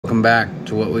Welcome back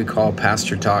to what we call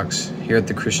Pastor Talks here at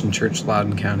the Christian Church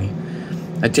Loudoun County.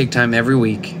 I take time every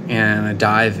week and I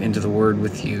dive into the Word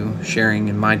with you, sharing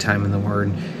in my time in the Word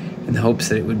in the hopes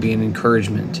that it would be an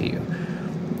encouragement to you.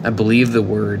 I believe the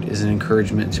Word is an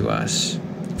encouragement to us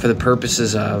for the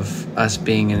purposes of us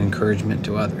being an encouragement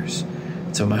to others.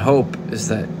 So my hope is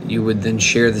that you would then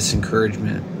share this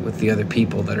encouragement with the other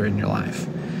people that are in your life.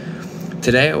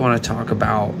 Today I want to talk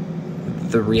about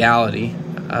the reality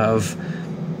of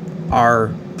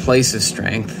our place of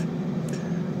strength,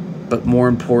 but more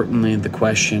importantly, the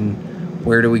question,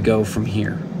 where do we go from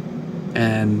here?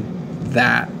 And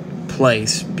that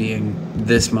place being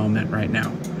this moment right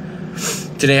now.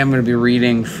 Today I'm going to be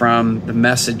reading from the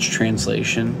Message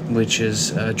translation, which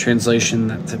is a translation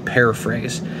that's a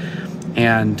paraphrase.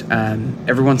 And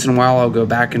every once in a while I'll go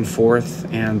back and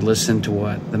forth and listen to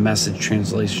what the Message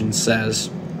translation says.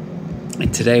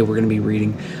 And today we're going to be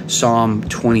reading Psalm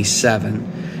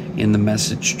 27 in the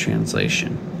Message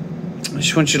translation. I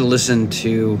just want you to listen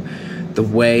to the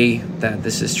way that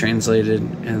this is translated,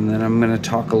 and then I'm going to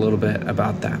talk a little bit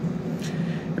about that.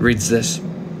 It reads this: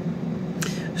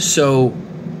 "So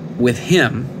with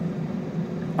him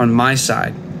on my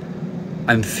side,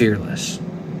 I'm fearless,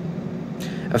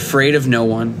 afraid of no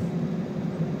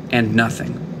one and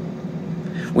nothing.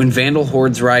 When vandal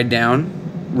hordes ride down,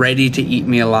 ready to eat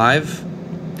me alive,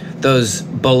 those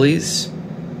bullies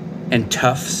and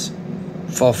toughs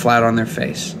fall flat on their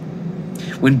face.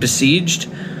 When besieged,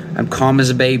 I'm calm as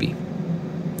a baby.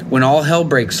 When all hell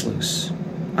breaks loose,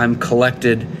 I'm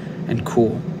collected and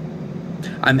cool.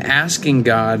 I'm asking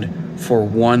God for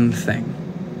one thing,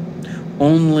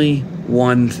 only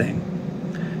one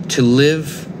thing: to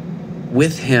live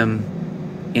with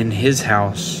him in his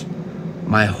house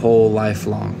my whole life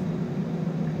long.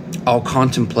 I'll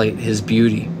contemplate his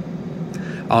beauty.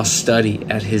 I'll study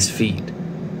at his feet.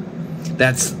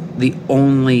 That's the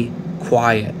only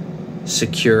quiet,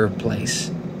 secure place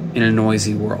in a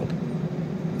noisy world.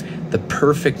 The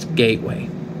perfect gateway,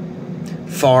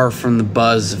 far from the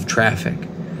buzz of traffic.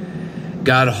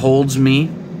 God holds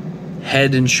me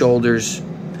head and shoulders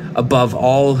above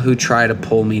all who try to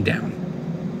pull me down.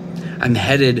 I'm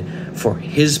headed for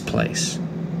his place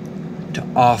to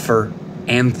offer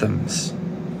anthems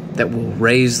that will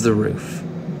raise the roof.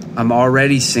 I'm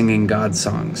already singing God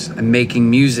songs. I'm making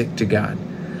music to God.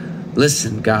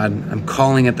 Listen, God, I'm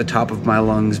calling at the top of my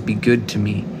lungs. Be good to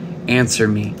me. Answer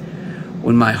me.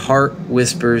 When my heart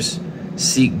whispers,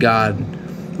 seek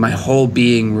God, my whole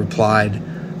being replied,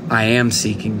 I am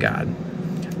seeking God.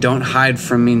 Don't hide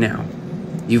from me now.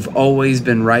 You've always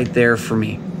been right there for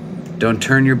me. Don't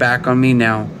turn your back on me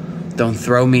now. Don't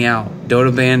throw me out. Don't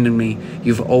abandon me.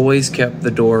 You've always kept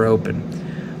the door open.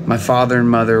 My father and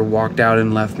mother walked out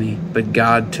and left me, but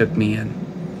God took me in.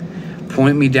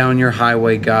 Point me down your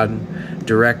highway, God.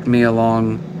 Direct me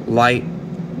along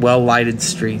well-lighted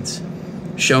streets.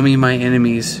 Show me my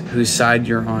enemies whose side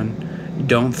you're on.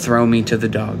 Don't throw me to the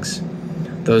dogs.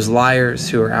 Those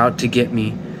liars who are out to get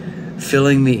me,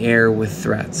 filling the air with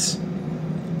threats.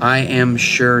 I am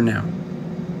sure now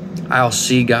I'll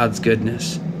see God's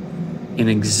goodness in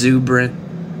exuberant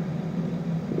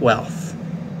wealth.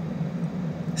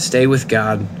 Stay with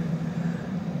God.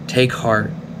 Take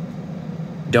heart.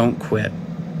 Don't quit.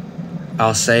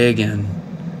 I'll say again,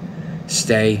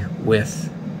 stay with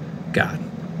God."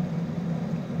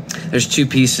 There's two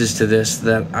pieces to this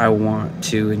that I want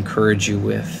to encourage you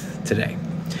with today.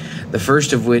 The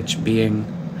first of which being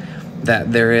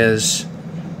that there is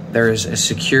a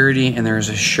security and there is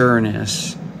a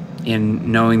sureness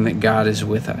in knowing that God is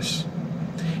with us.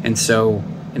 And so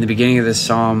in the beginning of this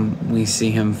psalm, we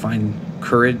see him find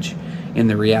courage in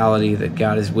the reality that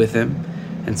God is with him.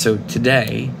 And so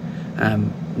today,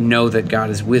 know that God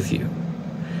is with you.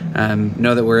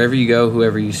 Know that wherever you go,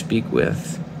 whoever you speak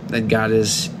with, that God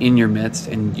is in your midst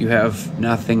and you have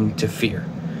nothing to fear.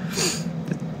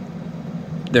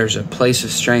 There's a place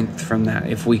of strength from that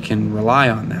if we can rely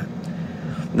on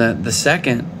that. The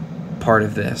second part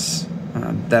of this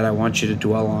that I want you to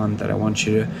dwell on, that I want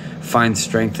you to find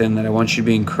strength in, that I want you to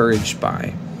be encouraged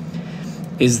by,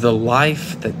 is the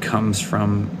life that comes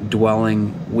from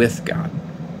dwelling with God,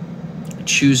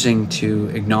 choosing to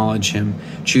acknowledge him,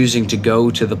 choosing to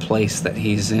go to the place that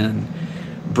he's in,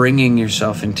 bringing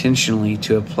yourself intentionally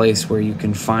to a place where you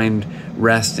can find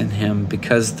rest in him,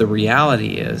 because the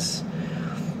reality is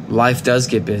life does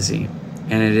get busy,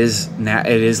 and it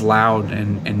is loud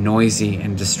and noisy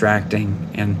and distracting,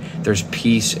 and there's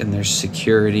peace and there's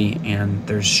security and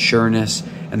there's sureness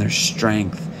and there's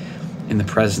strength in the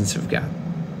presence of God.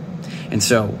 And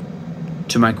so,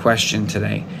 to my question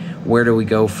today, where do we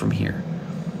go from here?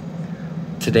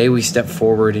 today we step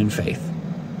forward in faith.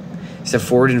 Step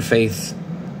forward in faith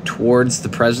towards the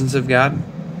presence of God.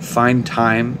 Find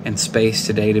time and space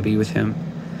today to be with him.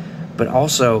 But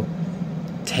also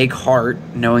take heart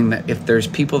knowing that if there's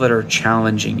people that are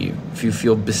challenging you, if you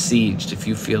feel besieged, if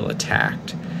you feel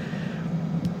attacked,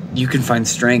 you can find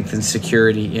strength and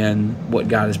security in what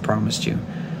God has promised you.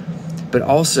 But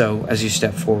also, as you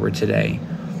step forward today,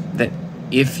 that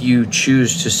if you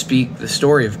choose to speak the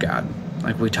story of God,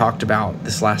 like we talked about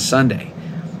this last Sunday,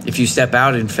 if you step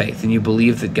out in faith and you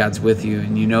believe that God's with you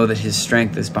and you know that his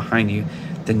strength is behind you,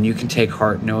 then you can take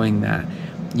heart knowing that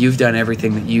you've done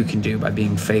everything that you can do by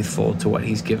being faithful to what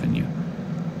he's given you.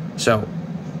 So,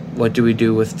 what do we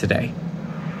do with today?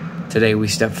 Today we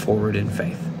step forward in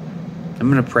faith.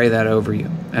 I'm going to pray that over you,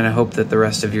 and I hope that the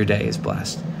rest of your day is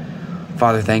blessed.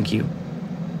 Father, thank you.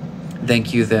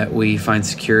 Thank you that we find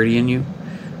security in you.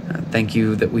 Thank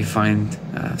you that we find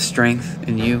strength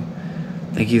in you.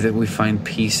 Thank you that we find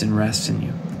peace and rest in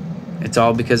you. It's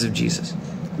all because of Jesus.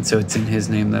 And so it's in his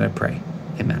name that I pray.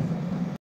 Amen.